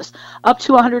 allows for this, up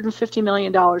to $150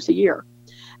 million a year.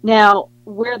 Now,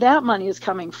 where that money is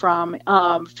coming from,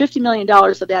 $50 million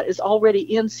of that is already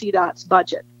in CDOT's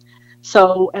budget.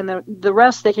 So, and the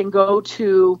rest they can go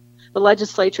to the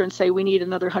legislature and say we need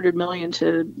another 100 million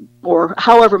or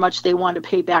however much they want to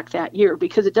pay back that year,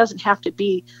 because it doesn't have to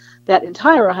be that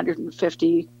entire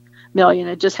 150 million.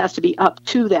 It just has to be up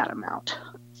to that amount.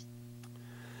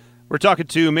 We're talking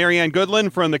to Marianne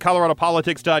Goodland from the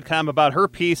ColoradoPolitics.com about her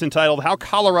piece entitled How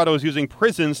Colorado is Using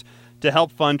Prisons to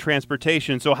Help Fund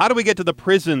Transportation. So how do we get to the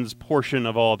prisons portion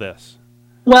of all this?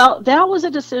 Well, that was a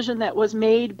decision that was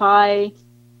made by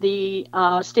the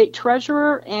state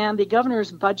treasurer and the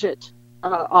governor's budget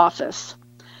office.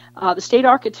 The state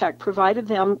architect provided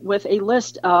them with a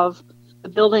list of the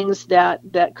buildings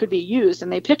that could be used,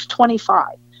 and they picked 25.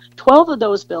 12 of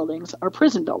those buildings are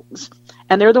prison buildings,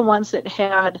 and they're the ones that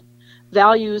had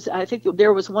values. I think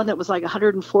there was one that was like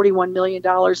 $141 million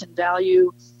in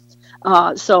value.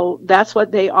 So that's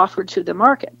what they offered to the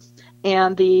market.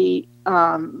 And the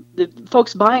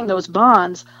folks buying those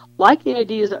bonds like the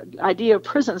idea of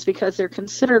prisons because they're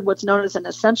considered what's known as an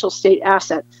essential state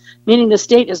asset, meaning the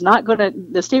state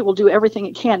will do everything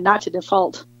it can not to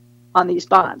default on these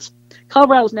bonds.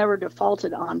 Colorado's never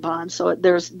defaulted on bonds, so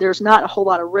there's not a whole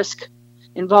lot of risk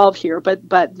involved here, but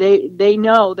they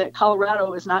know that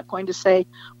Colorado is not going to say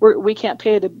we can't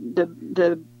pay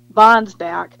the bonds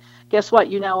back. Guess what?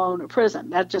 You now own a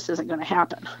prison. That just isn't going to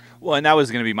happen. Well, and that was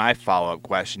going to be my follow-up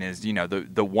question is,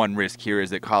 the one risk here is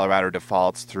that Colorado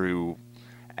defaults through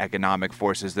economic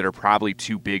forces that are probably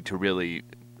too big to really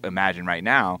imagine right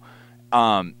now.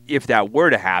 If that were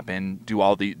to happen,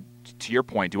 to your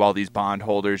point, do all these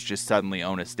bondholders just suddenly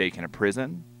own a stake in a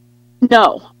prison?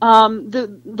 No.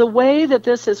 The way that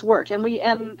this has worked,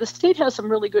 and the state has a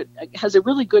really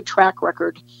good track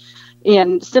record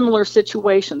in similar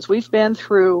situations. We've been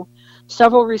through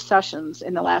several recessions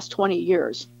in the last 20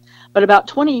 years. But about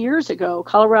 20 years ago,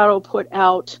 Colorado put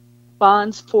out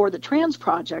bonds for the Trans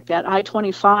Project, that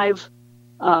I-25,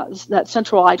 that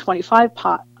central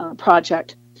I-25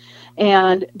 project.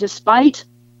 And despite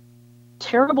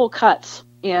terrible cuts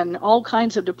in all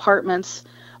kinds of departments,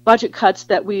 budget cuts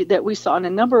that we saw in a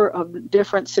number of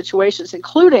different situations,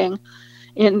 including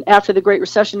after the Great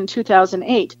Recession in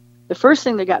 2008, the first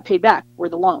thing that got paid back were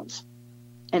the loans,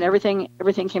 and everything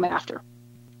came after.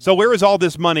 So where is all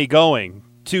this money going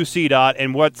to CDOT,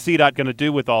 and what's CDOT going to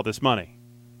do with all this money?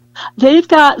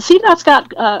 CDOT's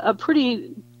got a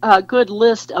pretty good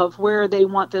list of where they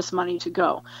want this money to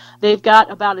go. They've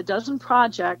got about a dozen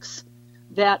projects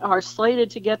that are slated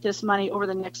to get this money over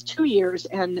the next 2 years,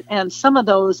 and some of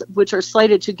those which are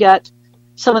slated to get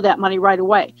some of that money right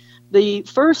away. The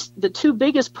two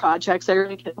biggest projects that are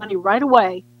going to get money right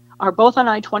away are both on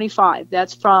I-25.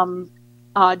 That's from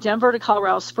Denver to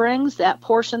Colorado Springs, that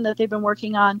portion that they've been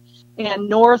working on, and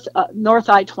North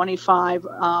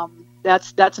I-25.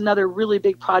 That's another really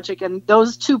big project, and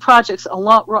those two projects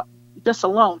alone are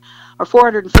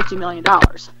 $450 million.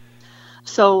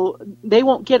 So they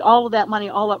won't get all of that money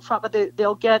all up front, but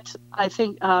they'll get, I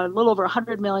think, a little over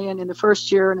 $100 million in the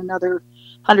first year and another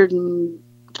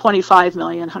 $125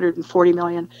 million, $140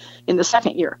 million in the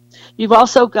second year. You've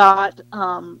also got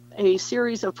a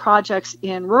series of projects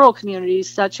in rural communities,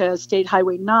 such as State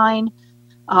Highway 9.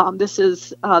 This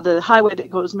is the highway that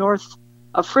goes north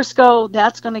of Frisco.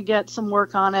 That's going to get some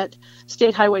work on it.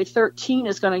 State Highway 13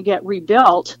 is going to get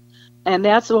rebuilt, and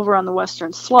that's over on the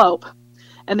western slope.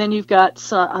 And then you've got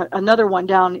another one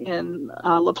down in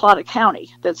La Plata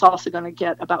County that's also going to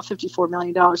get about $54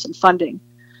 million in funding,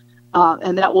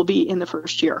 and that will be in the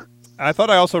first year. I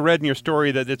thought I also read in your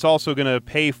story that it's also going to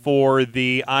pay for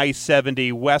the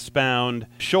I-70 westbound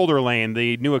shoulder lane,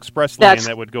 the new express lane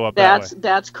that would go up that way.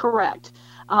 That's correct.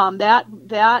 That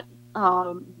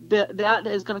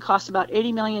is going to cost about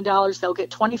 $80 million. They'll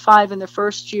get 25 in the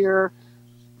first year,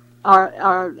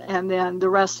 and then the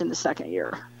rest in the second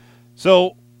year.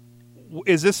 So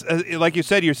is this, like you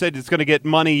said it's going to get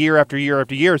money year after year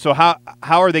after year. So how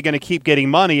are they going to keep getting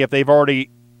money if they've already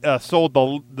sold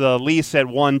the lease at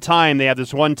one time? They have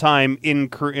this one-time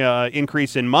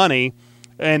increase in money,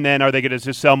 and then are they going to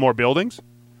just sell more buildings?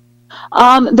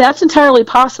 That's entirely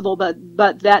possible,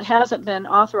 but that hasn't been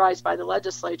authorized by the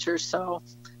legislature, so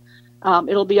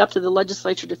it'll be up to the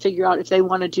legislature to figure out if they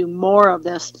want to do more of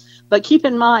this. But keep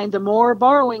in mind, the more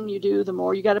borrowing you do, the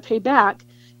more you got to pay back.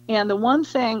 And the one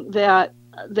thing that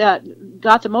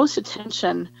got the most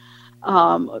attention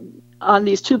on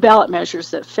these two ballot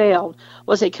measures that failed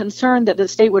was a concern that the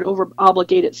state would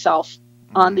over-obligate itself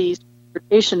on these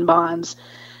transportation bonds.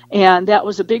 And that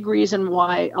was a big reason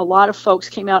why a lot of folks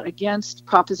came out against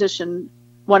Proposition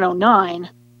 109,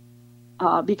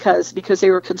 because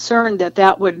they were concerned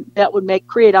that would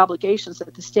create obligations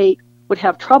that the state would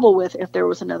have trouble with if there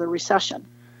was another recession.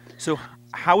 So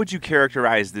How would you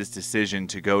characterize this decision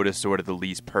to go to sort of the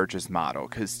lease purchase model?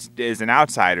 Because as an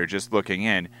outsider just looking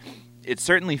in, it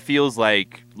certainly feels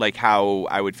like how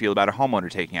I would feel about a homeowner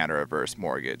taking out a reverse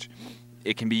mortgage.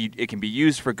 It can be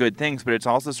used for good things, but it's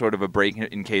also sort of a break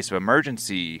in case of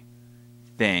emergency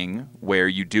thing where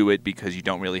you do it because you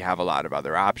don't really have a lot of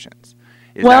other options.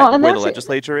 Is that where the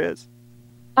legislature is?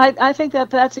 I think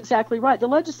that's exactly right. The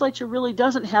legislature really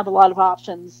doesn't have a lot of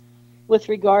options with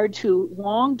regard to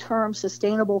long-term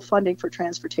sustainable funding for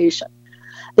transportation.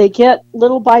 They get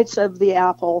little bites of the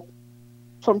apple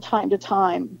from time to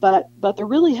time, but there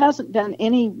really hasn't been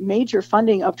any major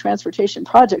funding of transportation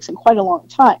projects in quite a long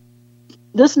time.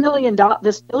 This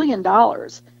 $1 billion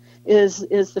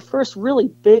is the first really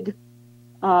big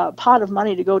pot of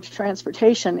money to go to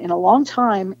transportation in a long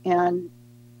time, and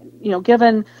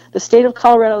given the state of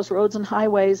Colorado's roads and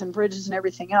highways and bridges and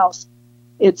everything else,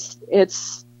 it's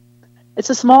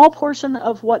a small portion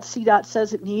of what CDOT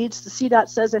says it needs. The CDOT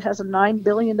says it has a $9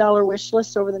 billion wish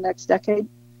list over the next decade,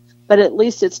 but at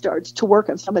least it starts to work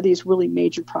on some of these really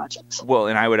major projects. Well,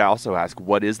 and I would also ask,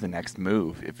 what is the next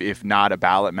move? If not a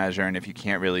ballot measure, and if you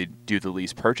can't really do the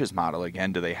lease purchase model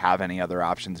again, do they have any other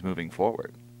options moving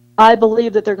forward? I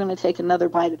believe that they're going to take another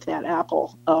bite at that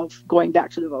apple of going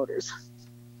back to the voters.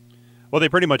 Well, they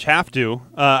pretty much have to.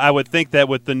 I would think that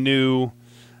with the new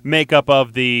makeup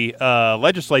of the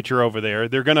legislature over there,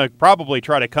 they're going to probably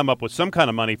try to come up with some kind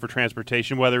of money for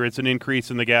transportation, whether it's an increase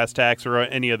in the gas tax or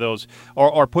any of those,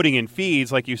 or putting in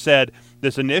fees. Like you said,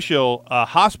 this initial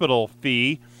hospital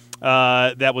fee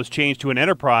that was changed to an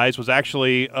enterprise was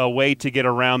actually a way to get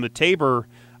around the Tabor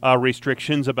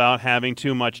restrictions about having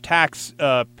too much tax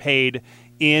paid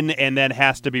in and then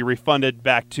has to be refunded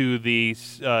back to the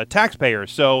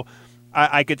taxpayers. So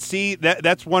I could see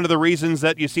that's one of the reasons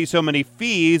that you see so many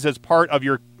fees as part of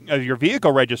your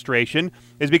vehicle registration,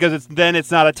 is because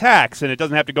it's not a tax and it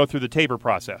doesn't have to go through the Tabor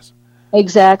process.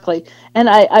 Exactly. And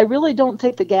I really don't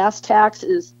think the gas tax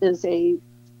is a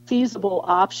feasible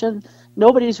option.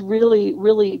 Nobody's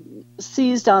really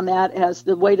seized on that as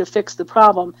the way to fix the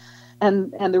problem.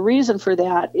 And the reason for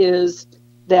that is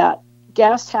that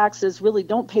gas taxes really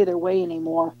don't pay their way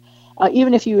anymore.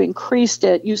 Even if you increased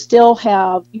it, you still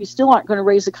aren't going to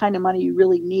raise the kind of money you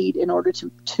really need in order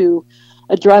to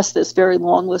address this very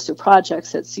long list of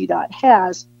projects that CDOT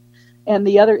has. And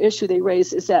the other issue they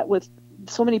raise is that with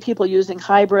so many people using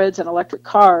hybrids and electric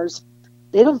cars,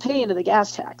 they don't pay into the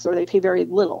gas tax, or they pay very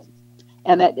little,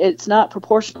 and that it's not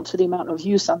proportional to the amount of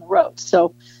use on the road.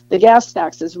 So the gas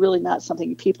tax is really not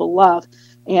something people love.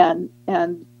 And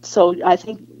so I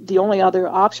think the only other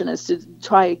option is to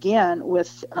try again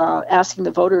with asking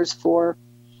the voters for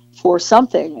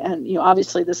something. And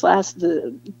obviously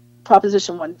the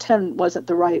Proposition 110 wasn't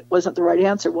the right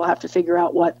answer. We'll have to figure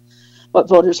out what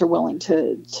voters are willing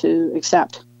to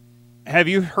accept. Have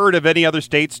you heard of any other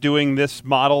states doing this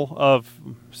model of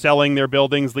selling their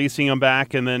buildings, leasing them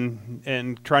back,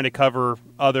 and trying to cover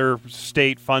other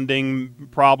state funding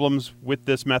problems with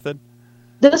this method?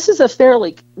 This is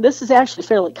actually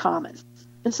fairly common.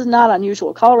 This is not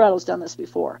unusual. Colorado's done this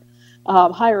before.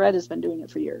 Higher ed has been doing it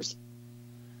for years.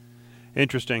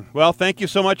 Interesting. Well, thank you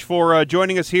so much for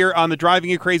joining us here on the Driving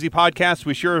You Crazy podcast.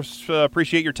 We sure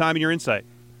appreciate your time and your insight.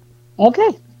 Okay.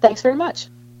 Thanks very much.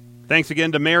 Thanks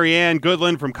again to Marianne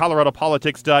Goodland from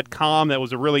ColoradoPolitics.com. That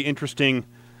was a really interesting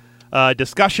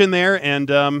discussion there, and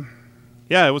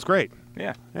it was great.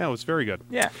 Yeah, it was very good.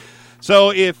 Yeah.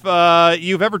 So if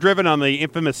you've ever driven on the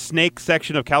infamous Snake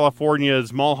section of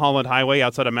California's Mulholland Highway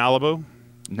outside of Malibu?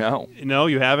 No,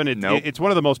 you haven't? Nope. It's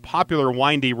one of the most popular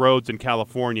windy roads in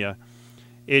California.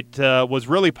 It was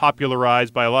really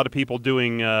popularized by a lot of people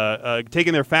taking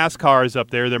their fast cars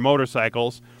up there, their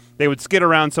motorcycles. They would skid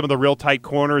around some of the real tight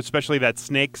corners, especially that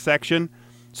Snake section.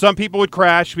 Some people would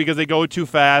crash because they go too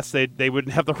fast. They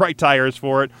wouldn't have the right tires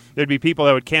for it. There'd be people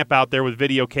that would camp out there with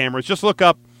video cameras. Just look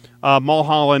up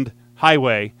Mulholland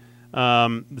Highway,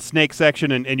 the Snake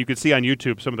section, and you can see on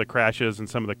YouTube some of the crashes and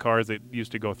some of the cars that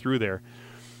used to go through there.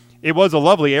 It was a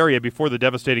lovely area before the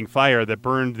devastating fire that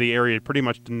burned the area pretty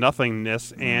much to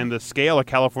nothingness, and the scale of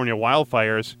California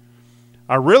wildfires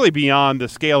are really beyond the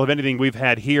scale of anything we've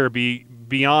had here,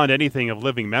 beyond anything of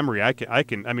living memory.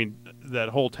 I mean, that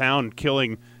whole town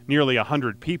killing nearly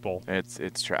 100 people.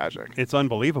 It's tragic. It's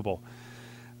unbelievable.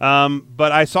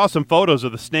 But I saw some photos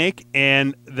of the Snake,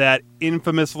 and that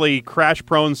infamously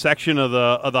crash-prone section of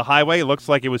the highway looks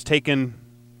like it was taken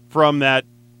from that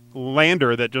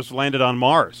lander that just landed on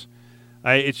Mars.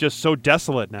 It's just so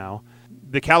desolate now.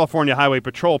 The California Highway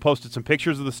Patrol posted some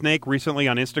pictures of the Snake recently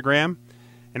on Instagram,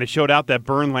 and it showed out that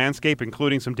burned landscape,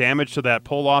 including some damage to that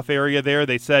pull-off area there.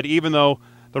 They said even though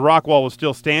the rock wall was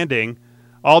still standing,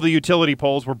 All the utility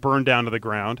poles were burned down to the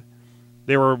ground.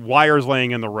 There were wires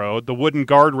laying in the road. The wooden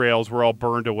guardrails were all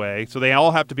burned away. So they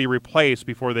all have to be replaced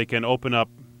before they can open up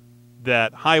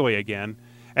that highway again.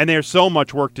 And there's so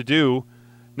much work to do,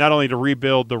 not only to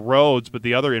rebuild the roads, but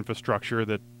the other infrastructure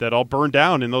that all burned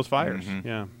down in those fires. Mm-hmm.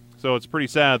 Yeah. So it's pretty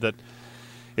sad that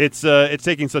it's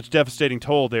taking such devastating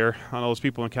toll there on those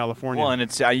people in California. Well, and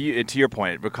it's to your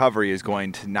point, recovery is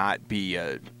going to not be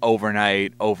a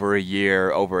overnight, over a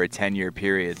year, over a 10-year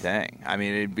period thing. I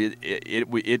mean,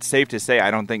 it's safe to say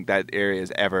I don't think that area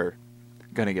is ever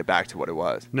going to get back to what it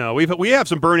was. No, we have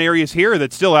some burn areas here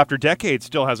that still, after decades,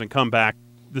 still hasn't come back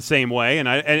the same way,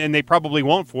 and they probably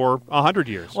won't for 100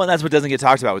 years. Well, that's what doesn't get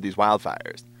talked about with these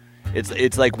wildfires.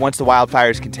 It's like once the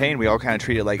wildfire's contained, we all kind of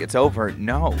treat it like it's over.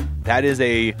 No, that is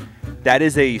a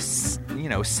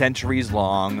centuries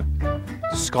long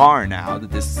scar now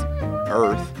that this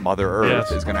Mother Earth,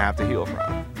 Yes. is going to have to heal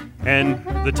from. And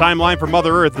the timeline for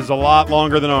Mother Earth is a lot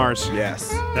longer than ours. Yes,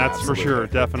 That's absolutely. for sure,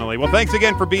 definitely. Well, thanks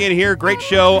again for being here. Great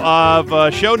show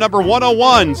of show number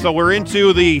 101. So we're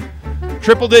into the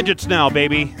triple digits now,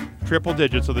 baby. Triple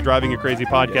digits of the Driving You Crazy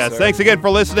podcast. Yes, sir. Thanks again for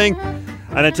listening.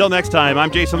 And until next time, I'm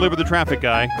Jason Luber, the traffic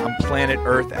guy. I'm Planet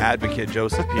Earth advocate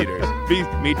Joseph Peters.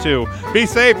 Me too. Be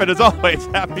safe, and as always,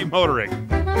 happy motoring.